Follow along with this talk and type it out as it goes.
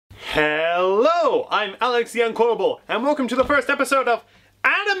Hello, I'm Alex the Unquotable, and welcome to the first episode of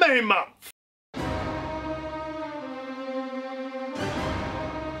Anime Month!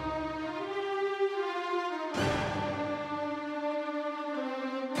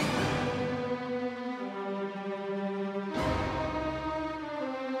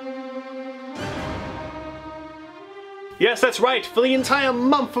 Yes, that's right, for the entire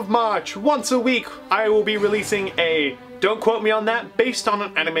month of March, once a week, I will be releasing a, don't quote me on that, based on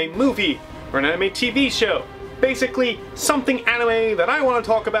an anime movie, or an anime TV show. Basically, something anime that I want to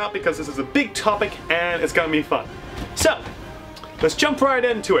talk about because this is a big topic and it's gonna be fun. So, let's jump right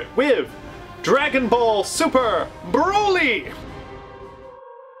into it with Dragon Ball Super Broly!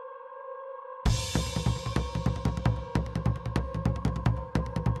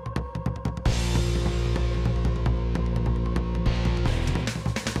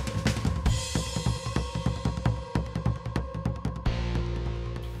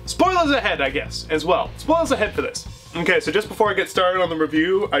 Spoilers ahead, I guess, as well. Spoilers ahead for this. Okay, so just before I get started on the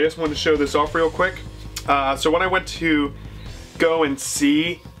review, I just want to show this off real quick. So when I went to go and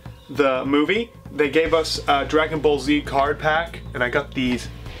see the movie, they gave us a Dragon Ball Z card pack, and I got these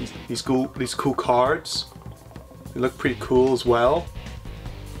cool cards. They look pretty cool as well.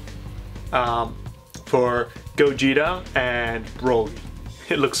 For Gogeta and Broly.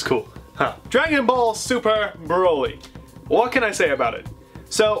 It looks cool. Huh. Dragon Ball Super Broly. What can I say about it?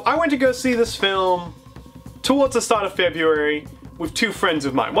 So, I went to go see this film towards the start of February with two friends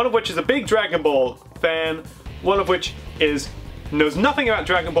of mine, one of which is a big Dragon Ball fan, one of which knows nothing about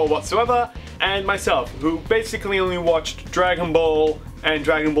Dragon Ball whatsoever, and myself, who basically only watched Dragon Ball and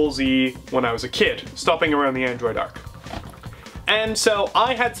Dragon Ball Z when I was a kid, stopping around the Android arc. And so,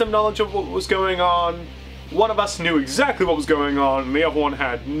 I had some knowledge of what was going on, one of us knew exactly what was going on, and the other one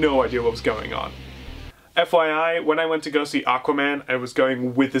had no idea what was going on. FYI, when I went to go see Aquaman, I was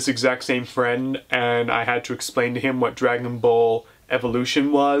going with this exact same friend, and I had to explain to him what Dragon Ball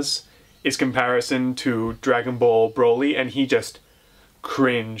Evolution was, its comparison to Dragon Ball Broly, and he just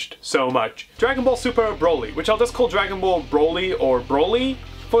cringed so much. Dragon Ball Super Broly, which I'll just call Dragon Ball Broly or Broly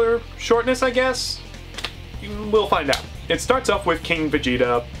for shortness, I guess? We'll find out. It starts off with King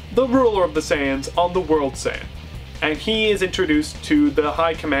Vegeta, the ruler of the Saiyans on the World Saiyan, and he is introduced to the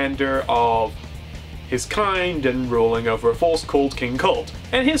High Commander of his kind and ruling over a force called King Cold,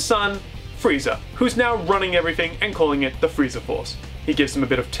 and his son, Frieza, who's now running everything and calling it the Frieza Force. He gives him a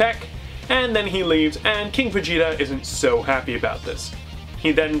bit of tech, and then he leaves, and King Vegeta isn't so happy about this.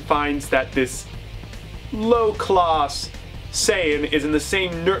 He then finds that this low-class Saiyan is in the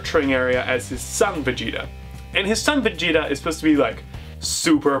same nurturing area as his son Vegeta. And his son Vegeta is supposed to be like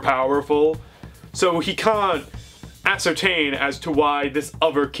super powerful, so he can't ascertain as to why this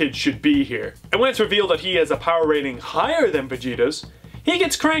other kid should be here. And when it's revealed that he has a power rating higher than Vegeta's, he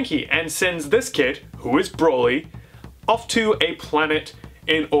gets cranky and sends this kid, who is Broly, off to a planet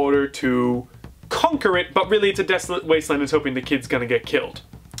in order to conquer it, but really it's a desolate wasteland and hoping the kid's gonna get killed.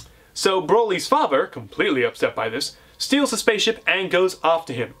 So Broly's father, completely upset by this, steals the spaceship and goes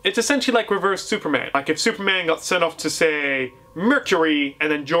after him. It's essentially like reverse Superman. Like if Superman got sent off to, say, Mercury,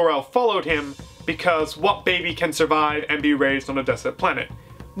 and then Jor-El followed him, because what baby can survive and be raised on a desolate planet?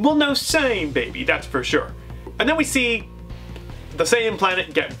 Well, no Saiyan baby, that's for sure. And then we see the Saiyan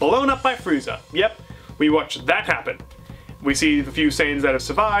planet get blown up by Frieza. Yep, we watch that happen. We see the few Saiyans that have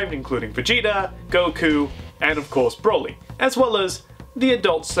survived, including Vegeta, Goku, and of course Broly, as well as the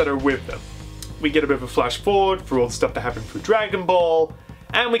adults that are with them. We get a bit of a flash forward through all the stuff that happened through Dragon Ball,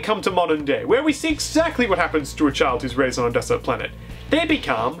 and we come to modern day, where we see exactly what happens to a child who's raised on a desolate planet. They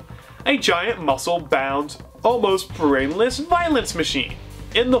become a giant muscle-bound, almost brainless violence machine,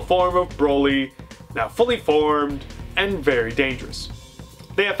 in the form of Broly, now fully formed and very dangerous.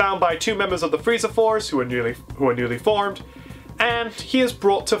 They are found by two members of the Frieza Force who are newly formed, and he is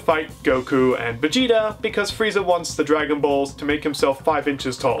brought to fight Goku and Vegeta because Frieza wants the Dragon Balls to make himself 5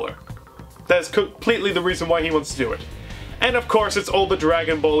 inches taller. That's completely the reason why he wants to do it. And of course, it's all the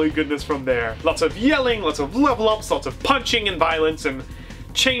Dragon Ball-y goodness from there. Lots of yelling, lots of level-ups, lots of punching and violence, and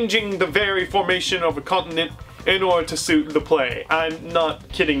changing the very formation of a continent in order to suit the play. I'm not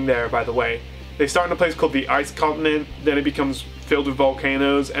kidding there, by the way. They start in a place called the Ice Continent, then it becomes filled with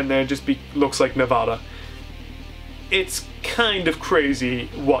volcanoes, and then it just looks like Nevada. It's kind of crazy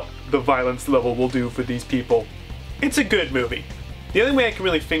what the violence level will do for these people. It's a good movie. The only way I can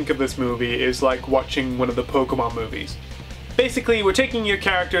really think of this movie is like watching one of the Pokemon movies. Basically, we're taking your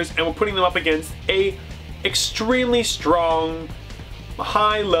characters and we're putting them up against a extremely strong,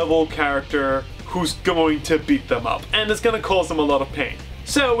 high-level character who's going to beat them up, and it's going to cause them a lot of pain.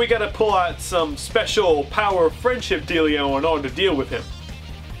 So we gotta pull out some special power friendship dealio in order to deal with him.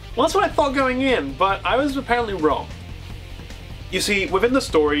 Well, that's what I thought going in, but I was apparently wrong. You see, within the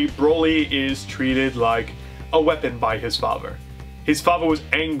story, Broly is treated like a weapon by his father. His father was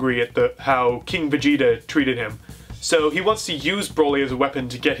angry at how King Vegeta treated him, so he wants to use Broly as a weapon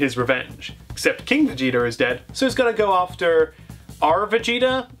to get his revenge. Except King Vegeta is dead, so he's gonna go after our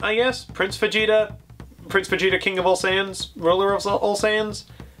Vegeta, I guess? Prince Vegeta, King of all Saiyans, ruler of all Saiyans?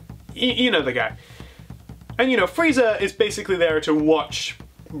 You know the guy. And you know, Frieza is basically there to watch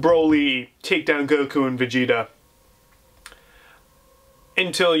Broly take down Goku and Vegeta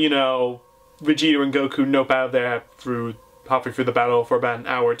until, you know, Vegeta and Goku nope out of there halfway through the battle for about an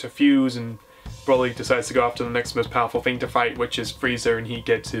hour to fuse, and Broly decides to go after the next most powerful thing to fight, which is Frieza, and he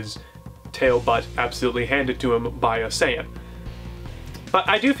gets his tail butt absolutely handed to him by a Saiyan. But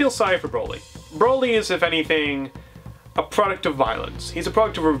I do feel sorry for Broly. Broly is, if anything, a product of violence. He's a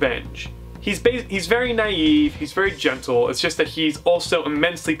product of revenge. He's very naive, he's very gentle, it's just that he's also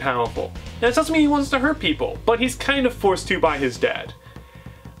immensely powerful. Now, it doesn't mean he wants to hurt people, but he's kind of forced to by his dad.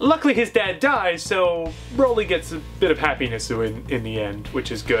 Luckily his dad dies, so Broly gets a bit of happiness in the end,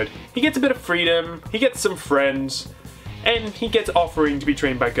 which is good. He gets a bit of freedom, he gets some friends, and he gets offering to be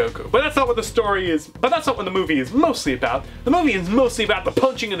trained by Goku. But that's not what the story is, but that's not what the movie is mostly about. The movie is mostly about the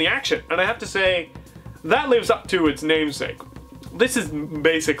punching and the action, and I have to say, that lives up to its namesake. This is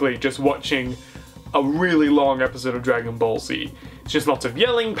basically just watching a really long episode of Dragon Ball Z. It's just lots of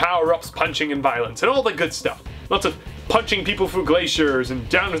yelling, power-ups, punching, and violence, and all the good stuff. Lots of punching people through glaciers and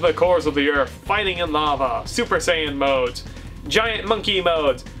down to the cores of the earth, fighting in lava, Super Saiyan modes, giant monkey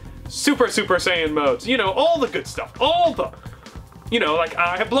modes, Super Saiyan modes, you know, all the good stuff, all the, you know, like,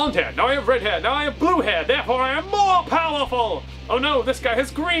 I have blonde hair, now I have red hair, now I have blue hair, therefore I am more powerful! Oh no, this guy has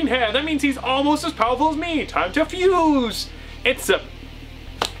green hair, that means he's almost as powerful as me, time to fuse! It's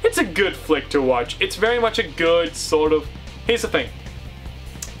a good flick to watch. It's very much a good sort of... Here's the thing.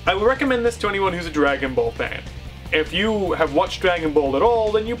 I would recommend this to anyone who's a Dragon Ball fan. If you have watched Dragon Ball at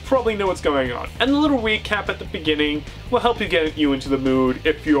all, then you probably know what's going on. And a little recap at the beginning will help you get you into the mood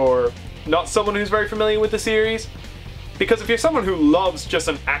if you're not someone who's very familiar with the series. Because if you're someone who loves just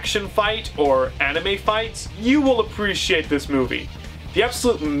an action fight or anime fights, you will appreciate this movie. The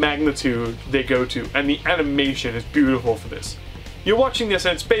absolute magnitude they go to and the animation is beautiful for this. You're watching this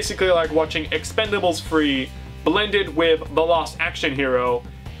and it's basically like watching Expendables 3 blended with The Lost Action Hero,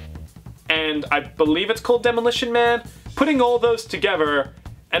 and I believe it's called Demolition Man, putting all those together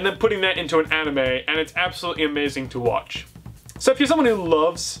and then putting that into an anime, and it's absolutely amazing to watch. So if you're someone who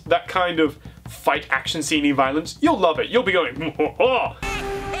loves that kind of fight action scene-y violence, you'll love it. You'll be going, oh.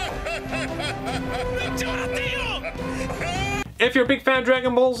 If you're a big fan of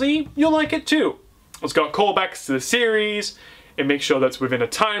Dragon Ball Z, you'll like it too. It's got callbacks to the series, it makes sure that's within a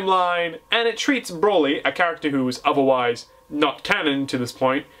timeline, and it treats Broly, a character who's otherwise not canon to this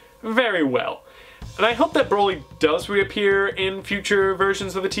point, very well. And I hope that Broly does reappear in future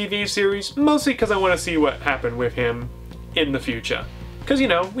versions of the TV series, mostly because I want to see what happened with him in the future. Because, you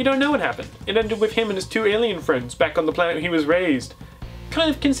know, we don't know what happened. It ended with him and his two alien friends back on the planet he was raised,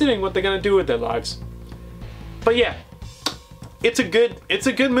 kind of considering what they're going to do with their lives. But yeah. It's a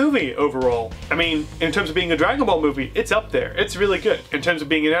good movie overall. I mean, in terms of being a Dragon Ball movie, it's up there. It's really good. In terms of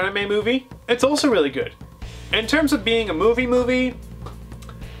being an anime movie, it's also really good. In terms of being a movie,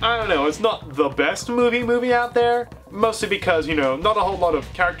 I don't know, it's not the best movie out there. Mostly because, you know, not a whole lot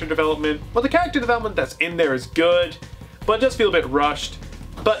of character development. Well, the character development that's in there is good, but it does feel a bit rushed.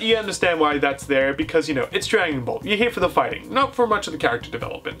 But you understand why that's there, because, you know, it's Dragon Ball. You're here for the fighting, not for much of the character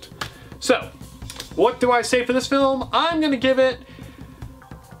development. So, what do I say for this film? I'm gonna give it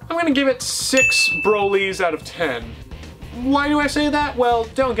 6 Brolys out of 10. Why do I say that? Well,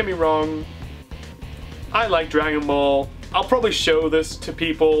 don't get me wrong. I like Dragon Ball. I'll probably show this to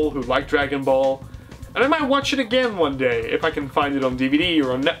people who like Dragon Ball. And I might watch it again one day if I can find it on DVD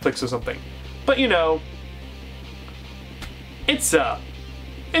or on Netflix or something. But you know, it's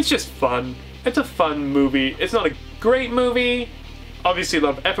just fun. It's a fun movie. It's not a great movie. Obviously a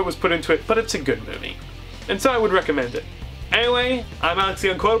lot of effort was put into it, but it's a good movie. And so I would recommend it. Anyway, I'm Alex the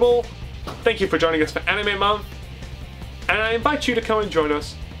Unquotable. Thank you for joining us for Anime Month. And I invite you to come and join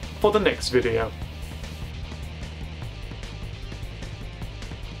us for the next video.